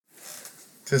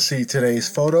To see today's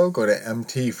photo, go to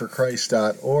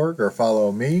mtforchrist.org or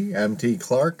follow me, MT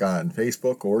Clark, on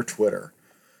Facebook or Twitter.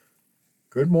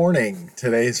 Good morning.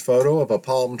 Today's photo of a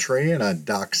palm tree and a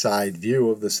dockside view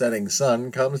of the setting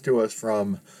sun comes to us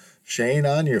from Shane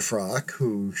Onyefrock,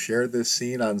 who shared this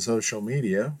scene on social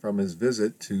media from his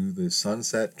visit to the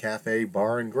Sunset Cafe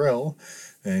Bar and Grill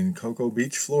in Cocoa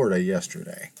Beach, Florida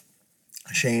yesterday.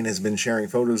 Shane has been sharing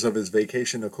photos of his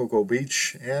vacation to Cocoa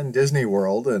Beach and Disney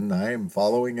World, and I am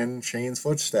following in Shane's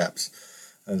footsteps,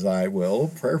 as I will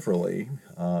prayerfully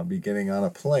be getting on a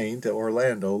plane to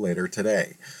Orlando later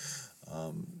today.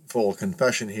 Full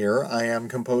confession here, I am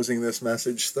composing this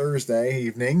message Thursday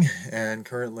evening, and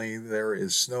currently there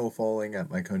is snow falling at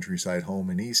my countryside home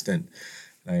in Easton.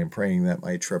 I am praying that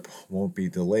my trip won't be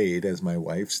delayed, as my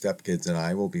wife, stepkids, and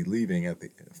I will be leaving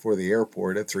for the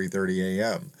airport at 3:30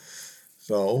 a.m.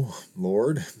 So,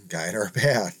 Lord, guide our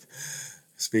path.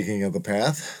 Speaking of the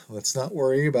path, let's not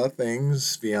worry about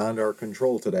things beyond our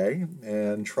control today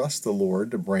and trust the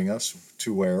Lord to bring us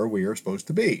to where we are supposed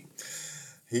to be.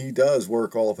 He does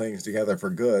work all things together for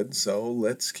good, so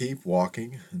let's keep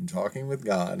walking and talking with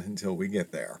God until we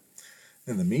get there.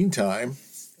 In the meantime,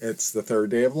 it's the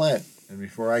third day of Lent, and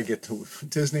before I get to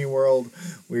Disney World,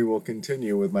 we will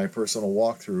continue with my personal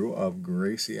walkthrough of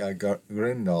Gracia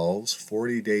Grindal's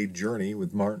 40-day journey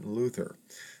with Martin Luther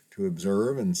to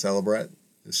observe and celebrate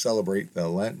the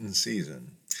Lenten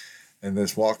season. In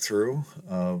this walkthrough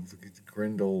of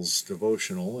Grindal's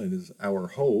devotional, it is our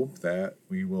hope that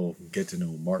we will get to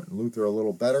know Martin Luther a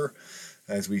little better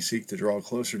as we seek to draw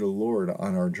closer to the Lord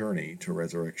on our journey to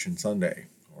Resurrection Sunday,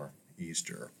 or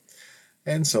Easter.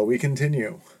 And so we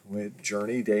continue with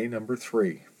Journey Day number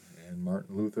 3. And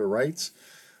Martin Luther writes,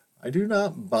 "I do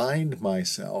not bind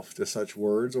myself to such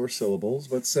words or syllables,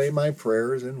 but say my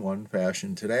prayers in one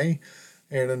fashion today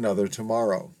and another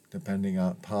tomorrow, depending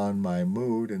upon my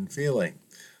mood and feeling.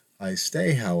 I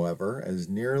stay, however, as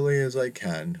nearly as I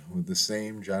can with the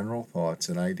same general thoughts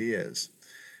and ideas.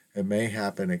 It may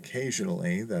happen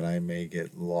occasionally that I may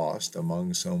get lost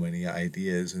among so many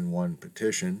ideas in one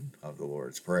petition of the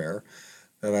Lord's Prayer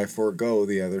that I forego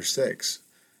the other 6.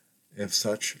 If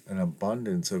such an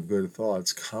abundance of good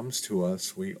thoughts comes to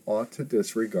us, we ought to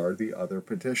disregard the other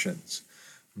petitions,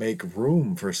 make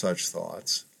room for such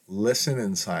thoughts, listen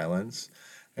in silence,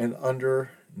 and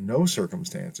under no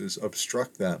circumstances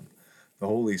obstruct them. The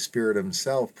Holy Spirit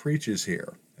himself preaches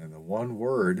here, and one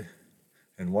word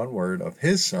of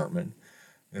his sermon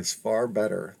is far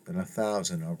better than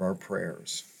 1,000 of our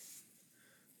prayers."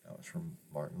 That was from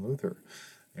Martin Luther.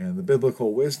 And the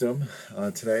biblical wisdom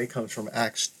today comes from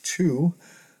Acts 2,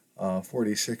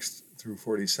 46 through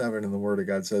 47, and the Word of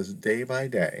God says, "Day by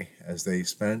day, as they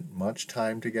spent much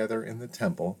time together in the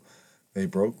temple, they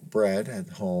broke bread at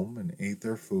home and ate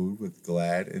their food with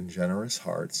glad and generous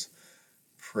hearts,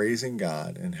 praising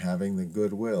God and having the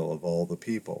goodwill of all the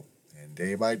people. And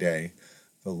day by day,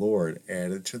 the Lord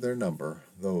added to their number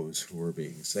those who were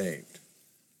being saved."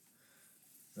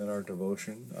 Then our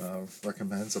devotion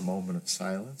recommends a moment of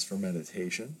silence for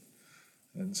meditation.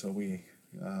 And so we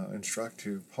instruct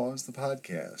to pause the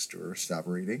podcast or stop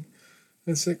reading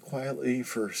and sit quietly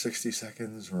for 60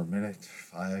 seconds or a minute,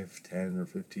 5, 10, or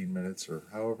 15 minutes, or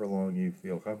however long you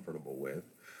feel comfortable with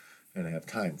and have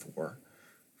time for.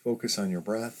 Focus on your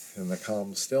breath and the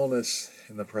calm stillness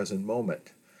in the present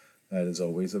moment that is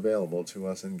always available to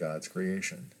us in God's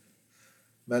creation.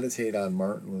 Meditate on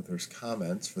Martin Luther's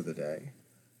comments for the day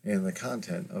and the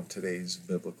content of today's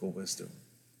biblical wisdom.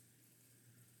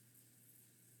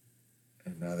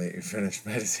 And now that you've finished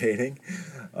meditating,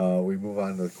 we move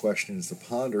on to the questions to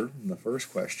ponder. And the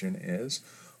first question is,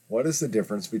 what is the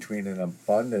difference between an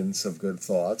abundance of good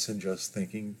thoughts and just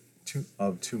thinking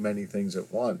of too many things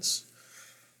at once?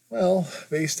 Well,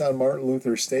 based on Martin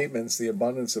Luther's statements, the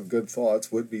abundance of good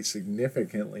thoughts would be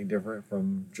significantly different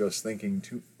from just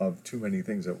thinking of too many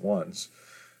things at once,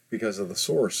 because of the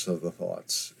source of the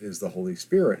thoughts is the Holy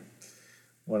Spirit.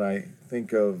 When I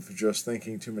think of just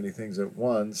thinking too many things at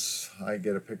once, I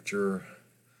get a picture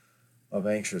of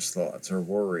anxious thoughts or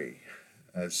worry,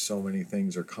 as so many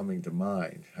things are coming to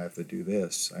mind. I have to do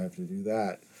this, I have to do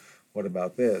that. What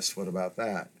about this? What about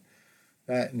that?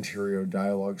 That interior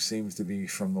dialogue seems to be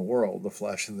from the world, the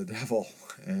flesh and the devil,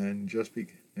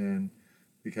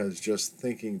 because just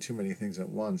thinking too many things at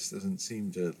once doesn't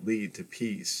seem to lead to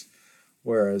peace,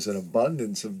 whereas an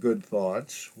abundance of good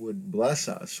thoughts would bless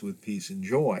us with peace and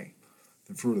joy.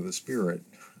 The fruit of the Spirit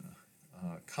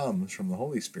comes from the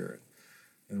Holy Spirit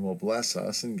and will bless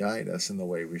us and guide us in the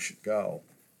way we should go.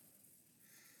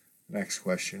 Next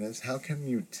question is, how can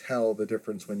you tell the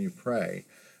difference when you pray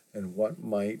And what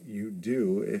might you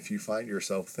do if you find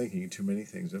yourself thinking too many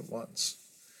things at once?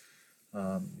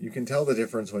 You can tell the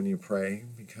difference when you pray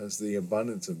because the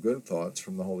abundance of good thoughts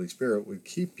from the Holy Spirit would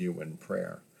keep you in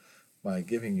prayer by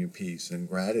giving you peace and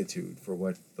gratitude for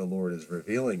what the Lord is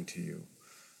revealing to you.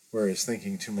 Whereas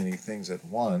thinking too many things at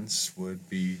once would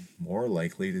be more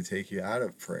likely to take you out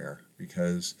of prayer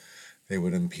because they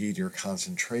would impede your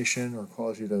concentration or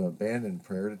cause you to abandon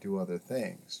prayer to do other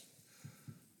things.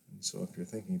 And so if you're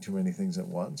thinking too many things at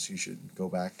once, you should go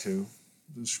back to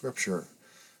the scripture,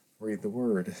 read the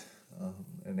word,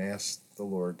 and ask the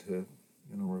Lord to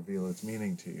reveal its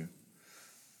meaning to you.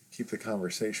 Keep the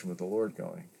conversation with the Lord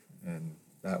going, and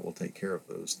that will take care of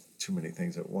those too many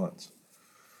things at once.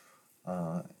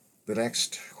 The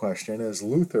next question is,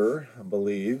 Luther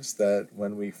believes that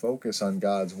when we focus on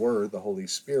God's Word, the Holy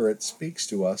Spirit speaks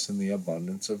to us in the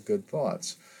abundance of good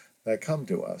thoughts that come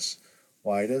to us.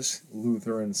 Why does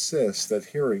Luther insist that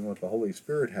hearing what the Holy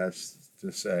Spirit has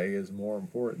to say is more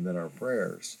important than our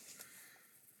prayers?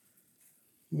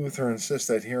 Luther insists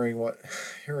that hearing what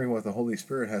the Holy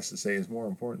Spirit has to say is more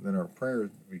important than our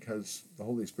prayers because the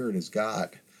Holy Spirit is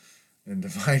God, and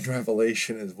divine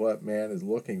revelation is what man is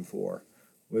looking for.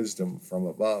 Wisdom from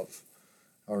above.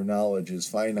 Our knowledge is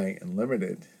finite and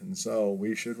limited, and so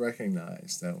we should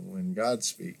recognize that when God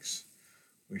speaks,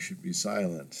 we should be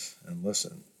silent and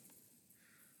listen.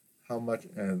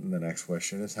 And the next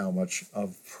question is, how much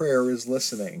of prayer is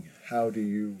listening? How do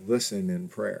you listen in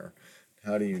prayer?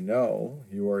 How do you know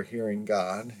you are hearing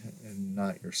God and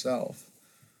not yourself?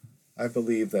 I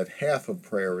believe that half of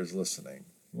prayer is listening,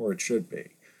 or it should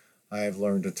be. I have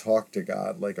learned to talk to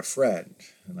God like a friend,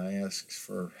 and I ask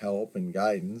for help and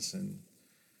guidance and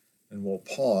will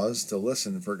pause to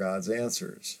listen for God's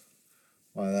answers.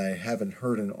 While I haven't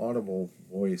heard an audible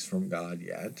voice from God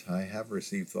yet, I have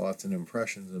received thoughts and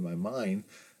impressions in my mind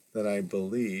that I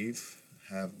believe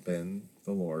have been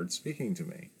the Lord speaking to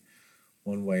me.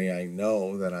 One way I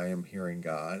know that I am hearing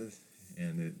God,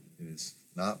 and it is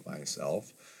not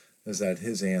myself, is that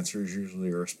His answers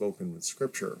usually are spoken with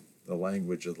Scripture. The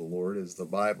language of the Lord is the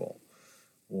Bible,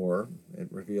 or it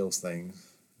reveals things.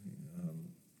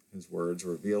 His words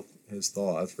reveal His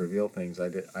thoughts, reveal things I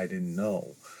didn't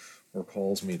know, or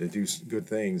calls me to do good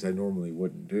things I normally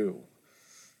wouldn't do.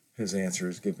 His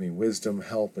answers give me wisdom,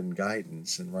 help, and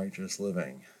guidance in righteous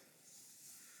living.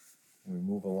 We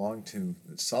move along to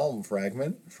the Psalm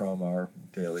fragment from our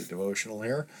daily devotional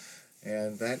here,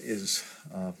 and that is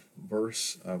Psalm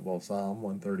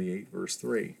 138, verse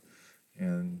 3.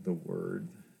 And the word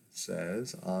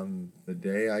says, "On the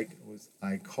day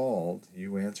I called,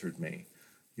 you answered me.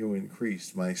 You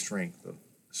increased my strength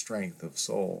of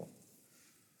soul."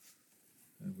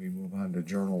 And we move on to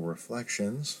journal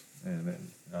reflections. And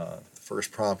then the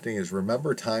first prompting is,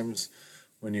 remember times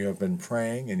when you have been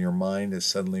praying and your mind has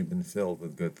suddenly been filled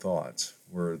with good thoughts.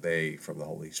 Were they from the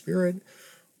Holy Spirit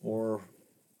or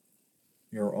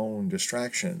your own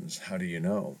distractions? How do you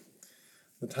know?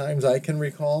 The times I can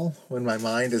recall when my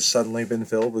mind has suddenly been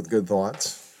filled with good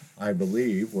thoughts, I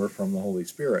believe, were from the Holy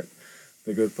Spirit.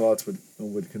 The good thoughts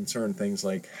would concern things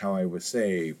like how I was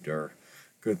saved, or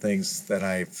good things that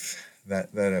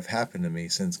have happened to me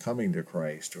since coming to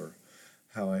Christ, or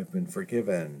how I've been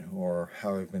forgiven, or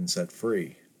how I've been set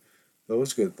free.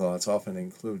 Those good thoughts often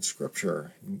include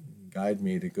Scripture and guide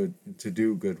me to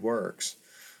do good works.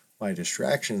 My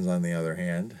distractions, on the other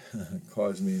hand,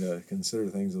 cause me to consider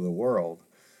things of the world,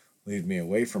 lead me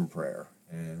away from prayer,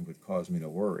 and would cause me to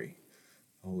worry.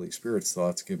 The Holy Spirit's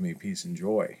thoughts give me peace and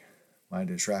joy. My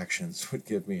distractions would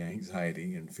give me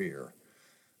anxiety and fear.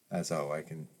 That's how I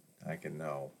can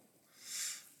know.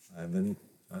 And then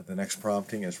the next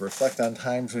prompting is, reflect on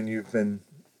times when you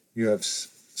have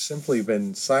simply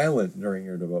been silent during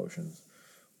your devotions.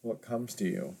 What comes to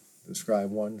you? Describe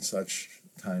one such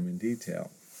time in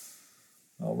detail.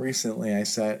 Well, recently I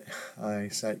sat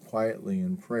quietly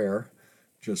in prayer,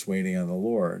 just waiting on the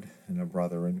Lord, and a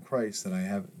brother in Christ that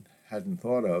I hadn't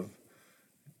thought of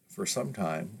for some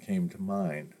time came to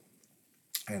mind.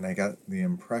 And I got the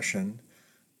impression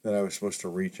that I was supposed to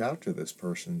reach out to this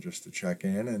person just to check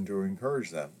in and to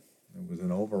encourage them. It was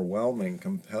an overwhelming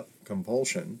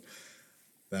compulsion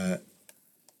that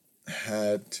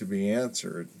had to be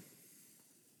answered.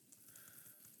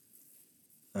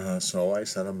 So I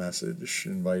sent a message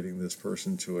inviting this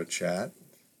person to a chat,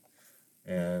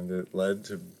 and it led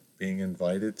to being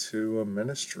invited to a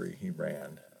ministry he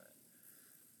ran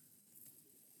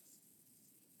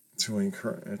to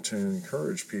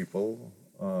encourage people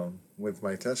with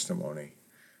my testimony,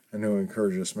 and to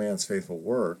encourage this man's faithful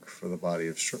work for the body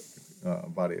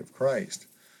of Christ.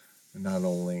 And I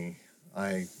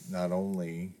not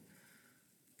only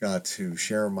got to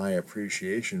share my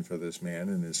appreciation for this man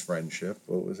and his friendship,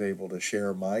 but was able to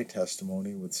share my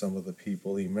testimony with some of the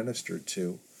people he ministered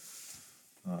to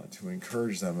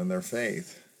encourage them in their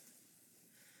faith.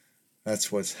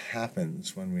 That's what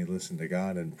happens when we listen to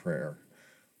God in prayer.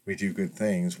 We do good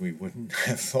things we wouldn't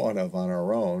have thought of on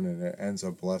our own, and it ends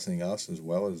up blessing us as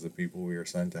well as the people we are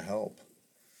sent to help.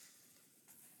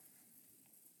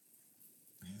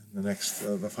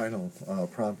 The final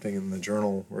prompting in the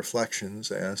journal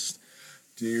reflections asked,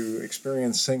 do you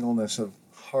experience singleness of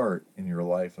heart in your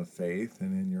life of faith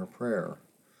and in your prayer?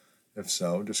 If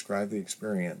so, describe the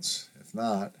experience. If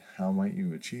not, how might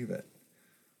you achieve it?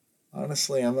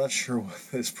 Honestly, I'm not sure what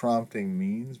this prompting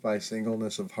means by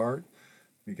singleness of heart,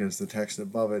 because the text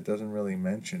above it doesn't really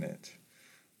mention it.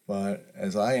 But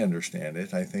as I understand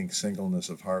it, I think singleness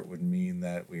of heart would mean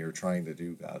that we are trying to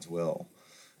do God's will.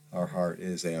 Our heart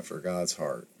is after God's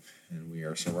heart, and we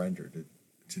are surrendered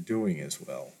to doing His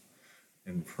will.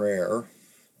 In prayer,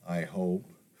 I hope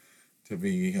to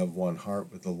be of one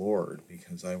heart with the Lord,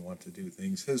 because I want to do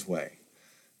things His way,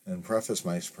 and preface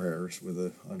my prayers with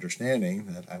the understanding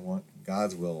that I want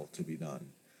God's will to be done,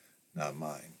 not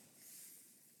mine.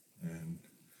 And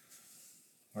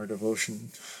our devotion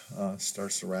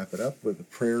starts to wrap it up with the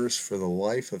prayers for the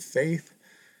life of faith.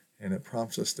 And it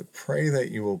prompts us to pray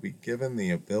that you will be given the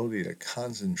ability to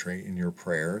concentrate in your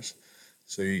prayers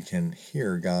so you can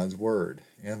hear God's word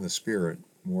and the Spirit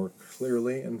more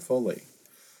clearly and fully.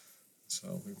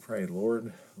 So we pray,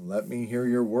 Lord, let me hear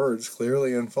your words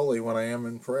clearly and fully when I am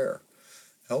in prayer.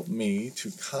 Help me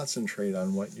to concentrate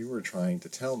on what you are trying to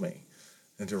tell me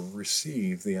and to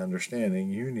receive the understanding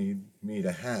you need me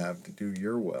to have to do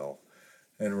your will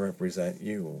and represent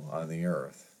you on the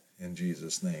earth. In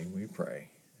Jesus' name we pray.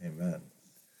 Amen.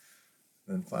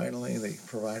 Then finally, they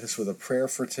provide us with a prayer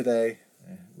for today,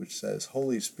 which says,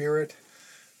 Holy Spirit,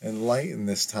 enlighten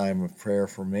this time of prayer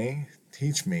for me.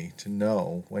 Teach me to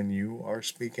know when you are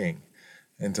speaking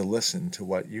and to listen to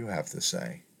what you have to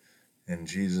say. In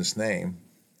Jesus' name,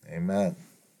 amen.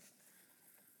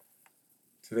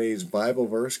 Today's Bible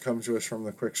verse comes to us from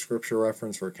the Quick Scripture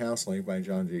Reference for Counseling by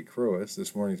John G. Crewis.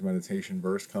 This morning's meditation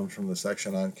verse comes from the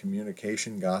section on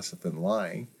communication, gossip, and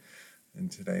lying. And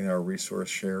today our resource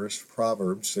shares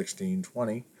Proverbs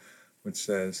 16:20, which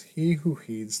says, He who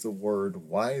heeds the word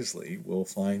wisely will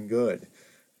find good,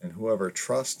 and whoever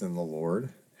trusts in the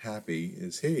Lord, happy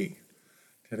is he.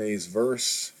 Today's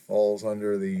verse falls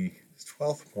under the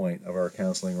 12th point of our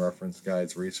Counseling Reference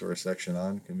Guide's resource section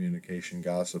on communication,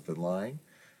 gossip, and lying.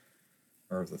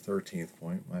 Or the 13th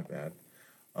point, my bad.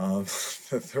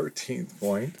 The 13th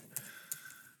point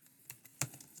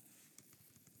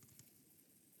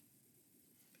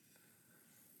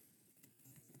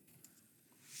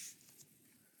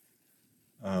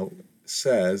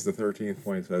the 13th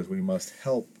point says, we must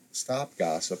help stop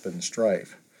gossip and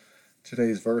strife.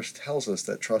 Today's verse tells us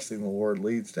that trusting the Lord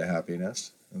leads to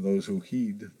happiness, and those who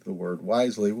heed the word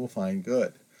wisely will find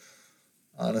good.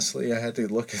 Honestly, I had to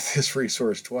look at this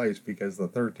resource twice because the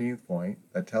 13th point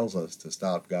that tells us to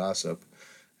stop gossip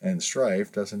and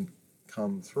strife doesn't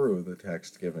come through the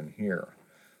text given here.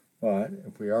 But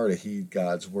if we are to heed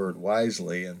God's word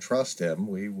wisely and trust Him,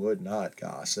 we would not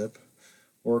gossip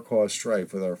or cause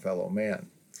strife with our fellow man.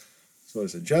 So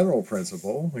as a general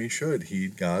principle, we should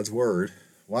heed God's word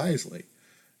wisely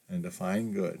and to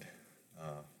find good.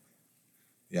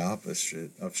 The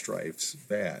opposite of strife's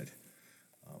bad.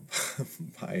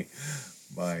 By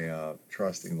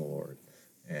trusting the Lord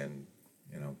and,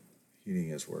 heeding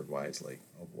His word wisely.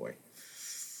 Oh boy.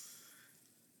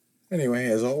 Anyway,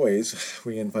 as always,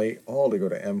 we invite all to go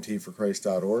to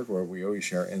mtforchrist.org, where we always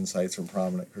share insights from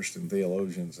prominent Christian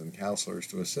theologians and counselors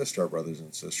to assist our brothers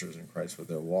and sisters in Christ with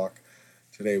their walk.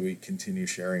 Today we continue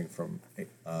sharing from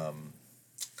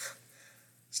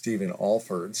Stephen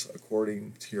Alford's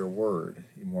According to Your Word,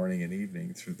 morning and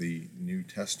evening through the New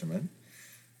Testament.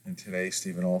 And today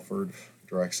Stephen Alford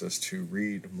directs us to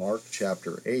read Mark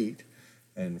chapter 8,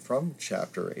 and from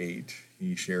chapter 8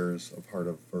 he shares a part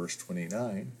of verse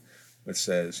 29, which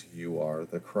says, You are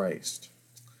the Christ.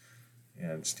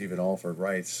 And Stephen Alford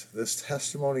writes, This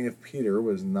testimony of Peter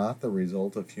was not the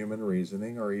result of human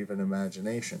reasoning or even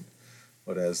imagination,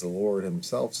 but as the Lord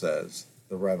Himself says,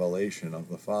 the revelation of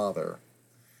the Father.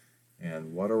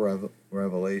 And what a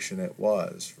revelation it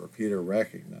was, for Peter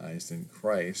recognized in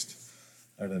Christ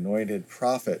an anointed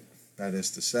prophet, that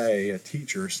is to say, a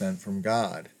teacher sent from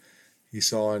God. He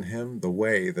saw in Him the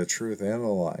way, the truth, and the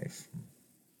life.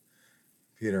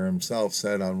 Peter himself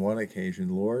said on one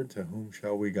occasion, Lord, to whom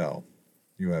shall we go?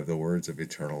 You have the words of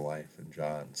eternal life in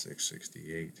John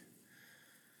 6:68.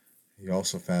 He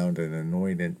also found an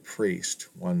anointed priest,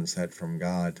 one sent from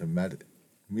God to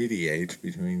mediate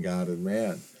between God and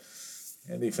man.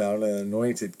 And he found an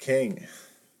anointed king.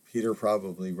 Peter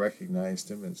probably recognized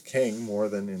him as king more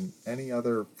than in any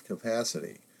other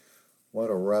capacity. What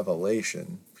a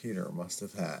revelation Peter must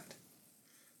have had.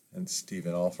 And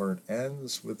Stephen Alford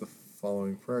ends with the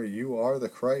following prayer: "You are the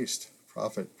Christ,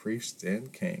 prophet, priest,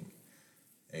 and king."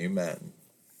 Amen.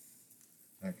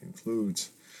 That concludes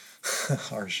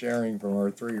our sharing from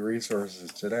our 3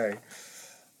 resources today.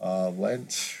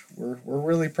 Lent, we're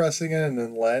really pressing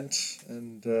in Lent,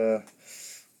 and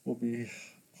we'll be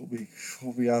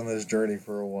on this journey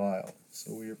for a while.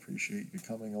 So we appreciate you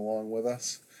coming along with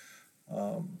us.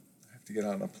 I have to get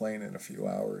on a plane in a few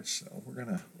hours, so we're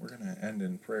gonna end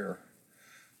in prayer.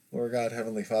 Lord God,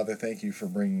 Heavenly Father, thank you for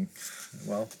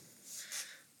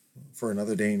for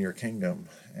another day in your kingdom.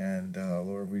 And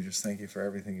Lord, we just thank you for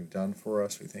everything you've done for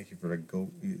us. We thank you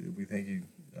we thank you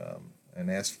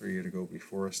and ask for you to go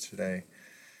before us today,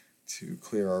 to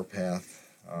clear our path,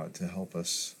 to help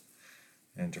us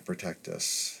and to protect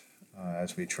us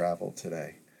as we travel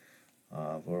today.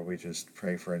 Lord, we just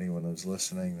pray for anyone who's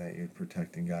listening that you'd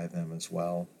protect and guide them as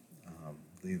well.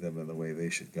 Lead them in the way they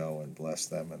should go and bless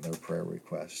them and their prayer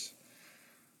requests.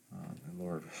 And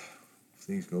Lord,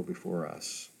 please go before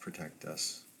us, protect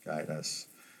us, guide us,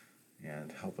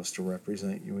 and help us to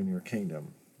represent you in your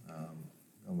kingdom,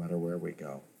 no matter where we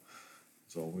go.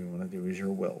 So all we want to do is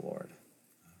your will, Lord.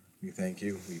 We thank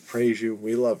you, we praise you,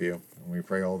 we love you, and we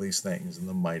pray all these things in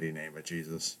the mighty name of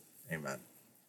Jesus. Amen.